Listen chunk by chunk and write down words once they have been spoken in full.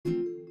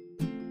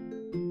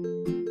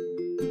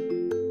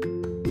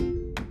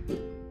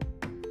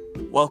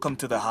Welcome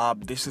to the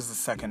Hub. This is the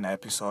second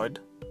episode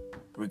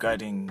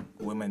regarding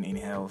women in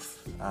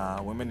health,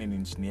 women in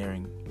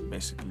engineering,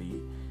 basically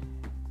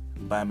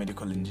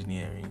biomedical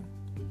engineering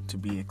to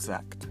be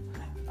exact.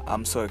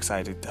 I'm so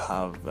excited to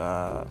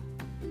have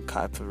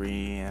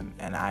Catherine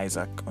and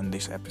Isaac on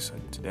this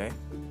episode today.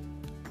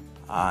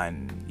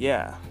 And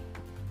yeah,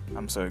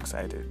 I'm so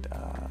excited.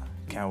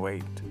 Can't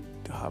wait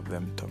to have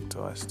them talk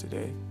to us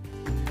today.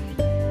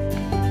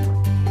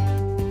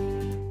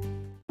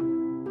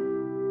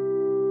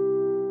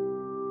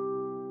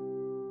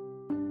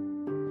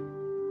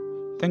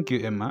 Thank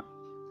you, Emma.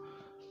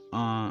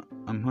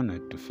 I'm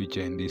honored to feature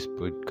in this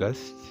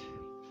podcast,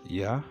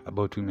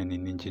 about women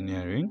in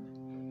engineering.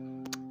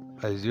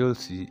 As you'll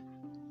see,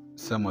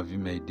 some of you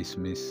may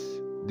dismiss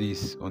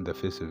this on the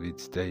face of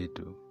its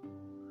title,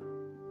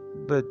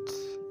 but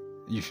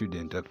you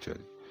shouldn't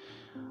actually.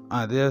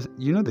 There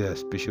are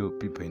special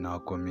people in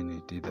our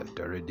community that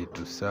are ready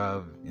to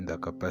serve in the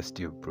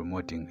capacity of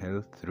promoting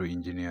health through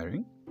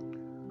engineering,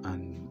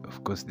 and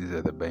of course, these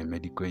are the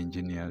biomedical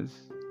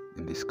engineers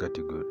in this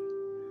category.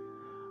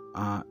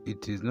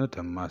 It is not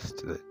a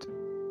must that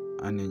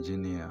an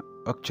engineer,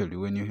 actually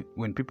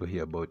when people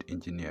hear about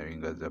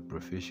engineering as a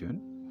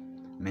profession,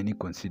 many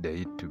consider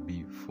it to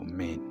be for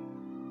men,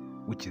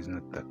 which is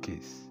not the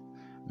case.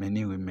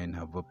 Many women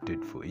have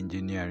opted for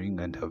engineering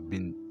and have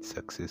been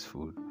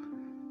successful.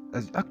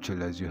 As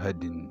you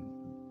heard in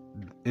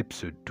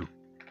episode 2,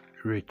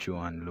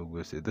 Rachel and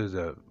Logo said, those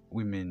are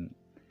women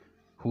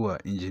who are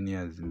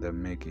engineers in the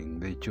making.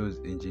 They chose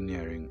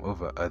engineering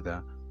over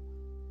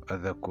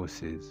other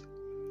courses.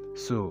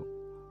 So,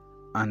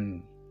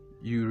 and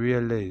you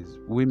realize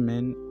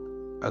women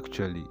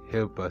actually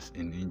help us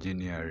in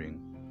engineering.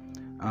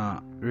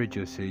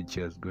 Rachel said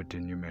she has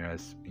gotten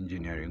numerous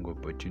engineering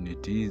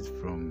opportunities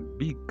from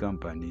big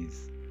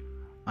companies,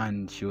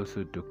 and she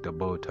also talked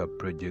about her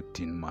project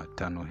in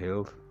maternal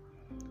health,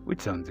 which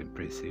sounds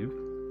impressive.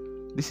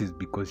 This is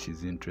because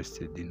she's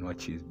interested in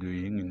what she's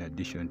doing in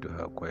addition to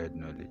her acquired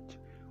knowledge.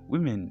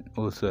 Women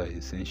also are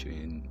essential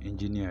in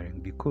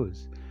engineering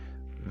because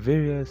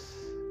various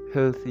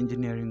health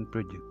engineering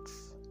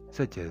projects,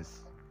 such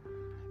as,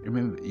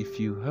 remember, if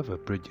you have a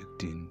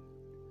project in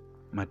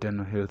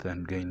maternal health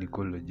and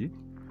gynecology,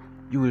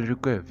 you will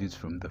require views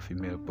from the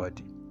female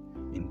party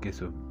in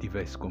case of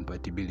device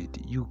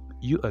compatibility. You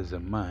as a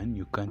man,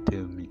 you can't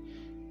tell me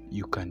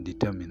you can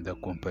determine the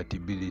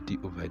compatibility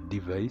of a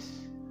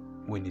device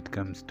when it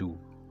comes to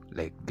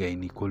like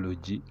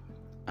gynecology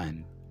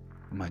and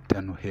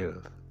maternal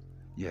health.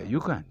 Yeah, you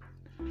can.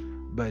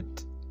 But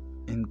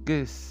in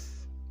case,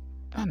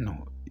 I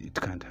know it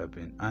can't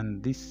happen,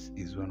 and this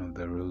is one of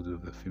the roles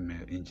of the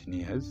female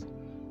engineers.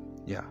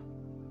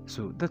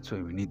 So that's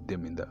why we need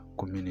them in the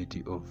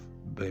community of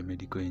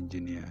biomedical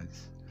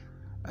engineers.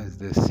 As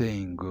the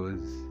saying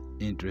goes,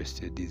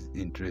 interested is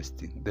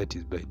interesting. That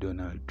is by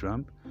Donald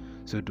Trump.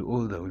 So to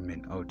all the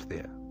women out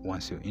there,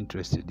 once you're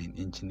interested in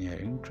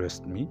engineering,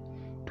 trust me,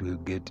 it will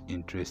get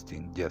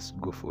interesting. Just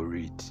go for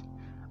it.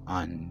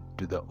 And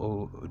to the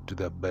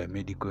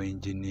biomedical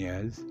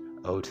engineers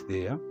out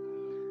there,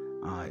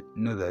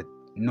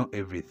 know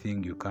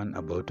everything you can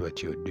about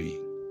what you're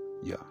doing.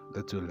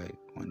 That's all I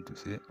want to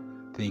say.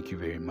 Thank you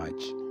very much.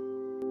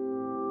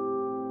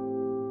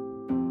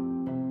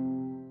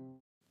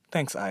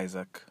 Thanks,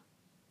 Isaac.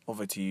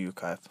 Over to you,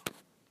 Kath.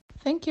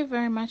 Thank you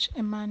very much,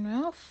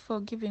 Emmanuel, for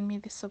giving me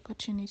this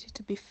opportunity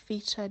to be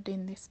featured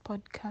in this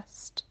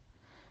podcast.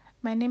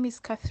 My name is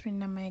Catherine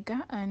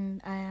Namega,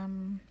 and I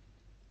am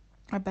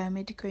a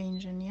biomedical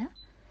engineer.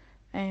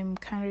 I am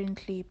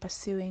currently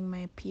pursuing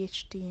my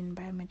PhD in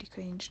biomedical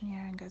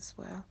engineering as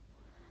well.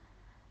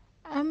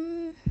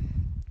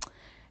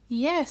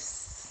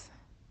 Yes,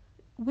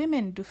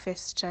 women do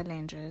face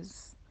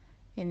challenges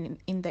in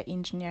the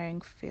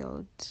engineering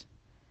field.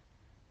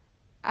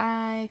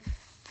 I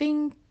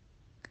think,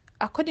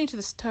 according to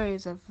the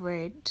stories I've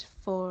read,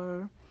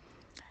 for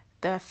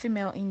the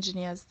female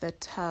engineers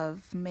that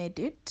have made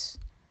it,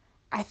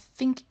 I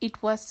think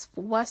it was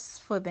worse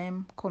for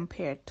them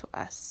compared to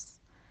us.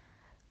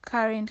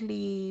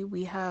 Currently,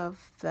 we have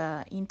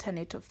the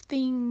Internet of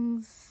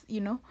Things,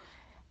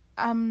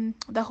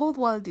 the whole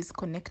world is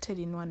connected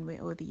in one way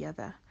or the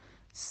other.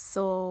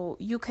 So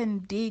you can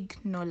dig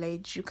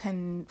knowledge, you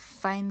can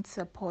find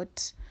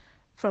support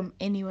from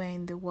anywhere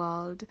in the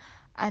world.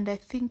 And I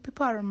think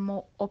people are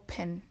more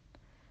open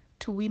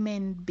to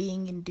women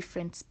being in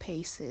different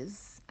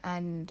spaces,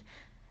 and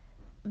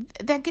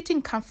they're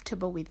getting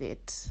comfortable with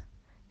it.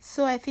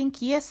 So I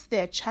think, yes,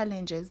 there are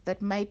challenges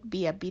that might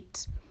be a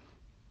bit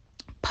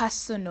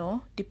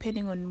personal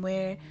depending on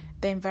where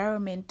the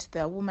environment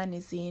the woman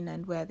is in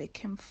and where they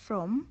came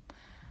from.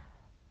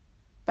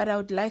 But I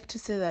would like to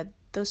say that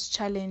those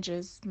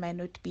challenges might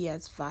not be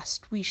as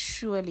vast. We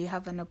surely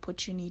have an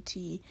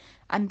opportunity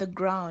and the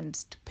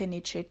grounds to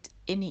penetrate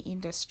any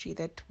industry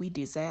that we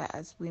desire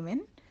as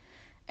women.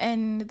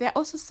 And there are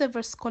also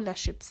several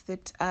scholarships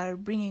that are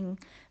bringing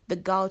the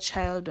girl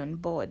child on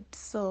board.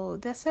 So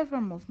there are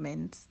several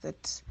movements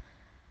that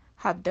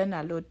have done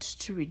a lot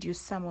to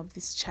reduce some of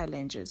these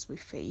challenges we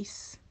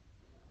face.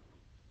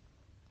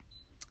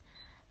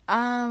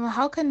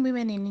 How can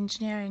women in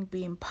engineering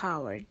be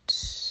empowered?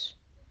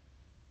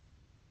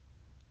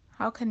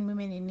 How can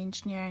women in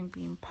engineering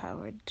be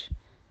empowered?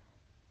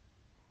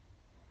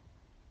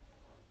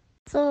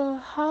 So,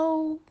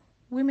 how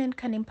women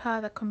can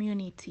empower the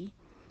community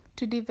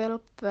to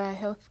develop the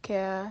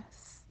healthcare.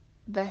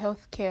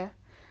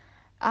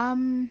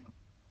 Um,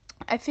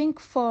 I think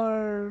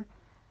for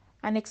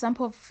an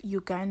example of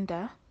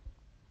Uganda,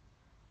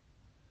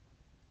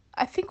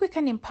 I think we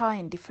can empower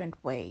in different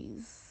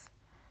ways.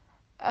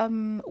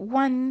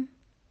 One,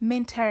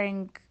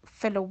 mentoring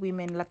fellow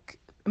women, like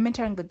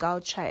mentoring the girl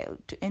child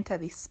to enter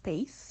this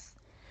space,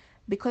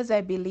 because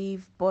I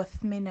believe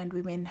both men and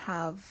women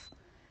have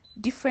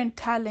different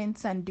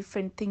talents and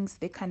different things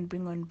they can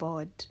bring on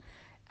board.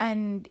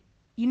 And,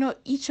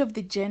 each of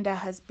the gender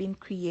has been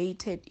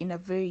created in a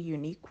very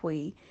unique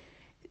way.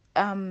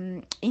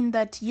 In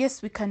that,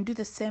 yes, we can do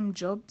the same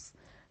jobs,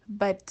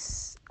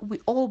 but we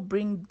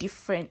bring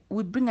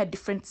a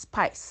different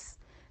spice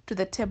to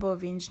the table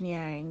of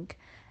engineering.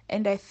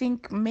 And I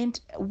think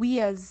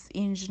we as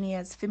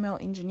engineers, female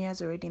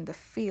engineers already in the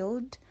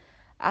field,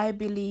 I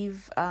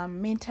believe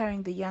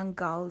mentoring the young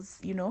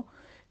girls,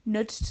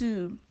 not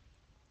to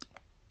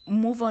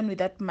move on with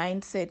that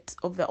mindset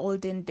of the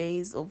olden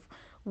days of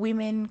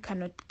women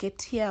cannot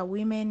get here,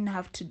 women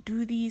have to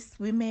do this,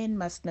 women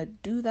must not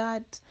do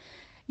that.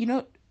 You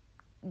know,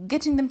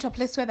 getting them to a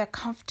place where they're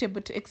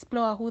comfortable to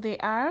explore who they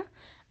are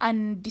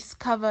and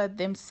discover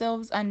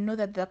themselves and know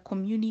that the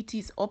community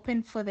is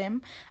open for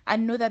them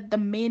and know that the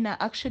men are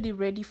actually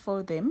ready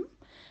for them.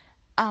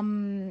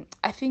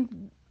 I think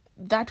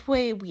that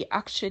way we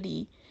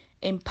actually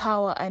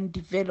empower and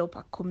develop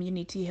a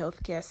community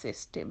healthcare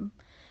system.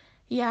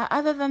 Yeah,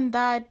 other than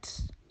that,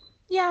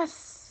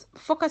 yes,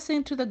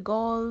 focusing to the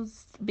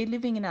goals,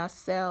 believing in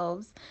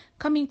ourselves,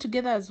 coming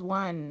together as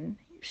one,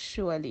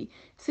 surely.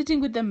 Sitting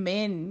with the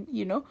men,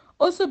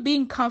 also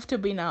being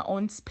comfortable in our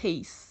own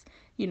space,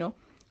 you know,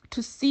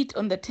 to sit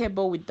on the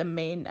table with the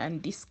men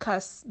and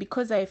discuss,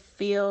 because I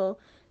feel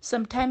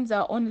sometimes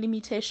our own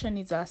limitation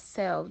is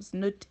ourselves,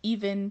 not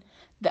even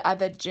the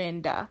other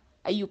gender.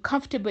 Are you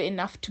comfortable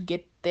enough to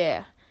get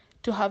there,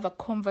 to have a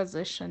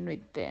conversation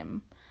with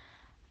them?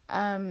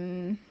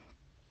 Um,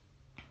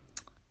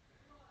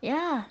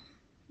 yeah,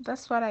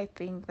 that's what I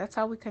think. That's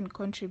how we can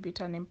contribute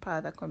and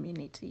empower the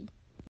community.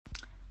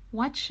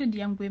 What should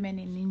young women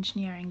in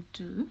engineering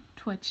do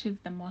to achieve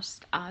the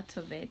most out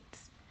of it?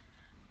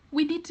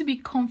 We need to be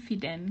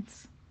confident.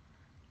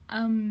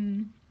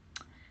 Um,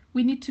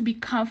 we need to be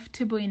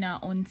comfortable in our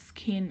own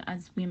skin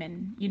as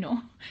women.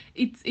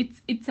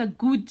 It's a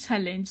good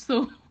challenge,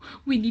 so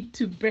we need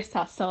to brace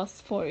ourselves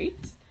for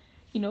it.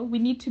 We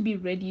need to be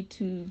ready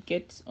to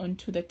get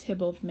onto the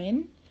table of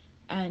men,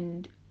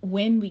 and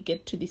when we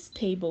get to these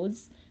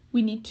tables,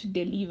 we need to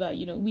deliver.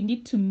 We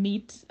need to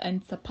meet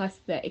and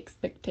surpass their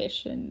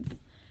expectations.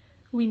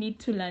 We need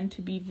to learn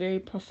to be very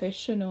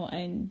professional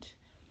and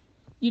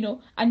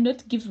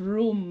not give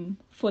room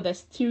for the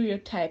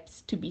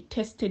stereotypes to be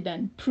tested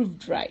and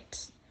proved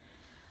right.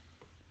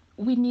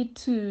 We need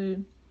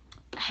to,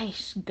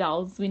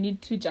 girls, we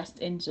need to just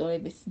enjoy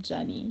this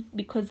journey,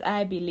 because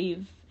I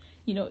believe,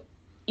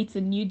 it's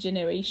a new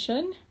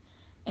generation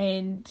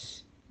and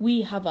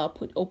we have our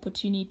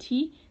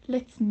opportunity.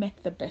 Let's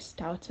make the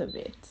best out of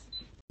it.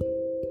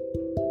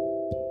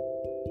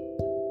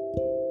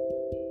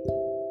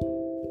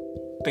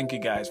 Thank you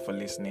guys for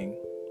listening.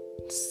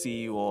 See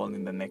you all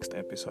in the next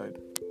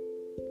episode.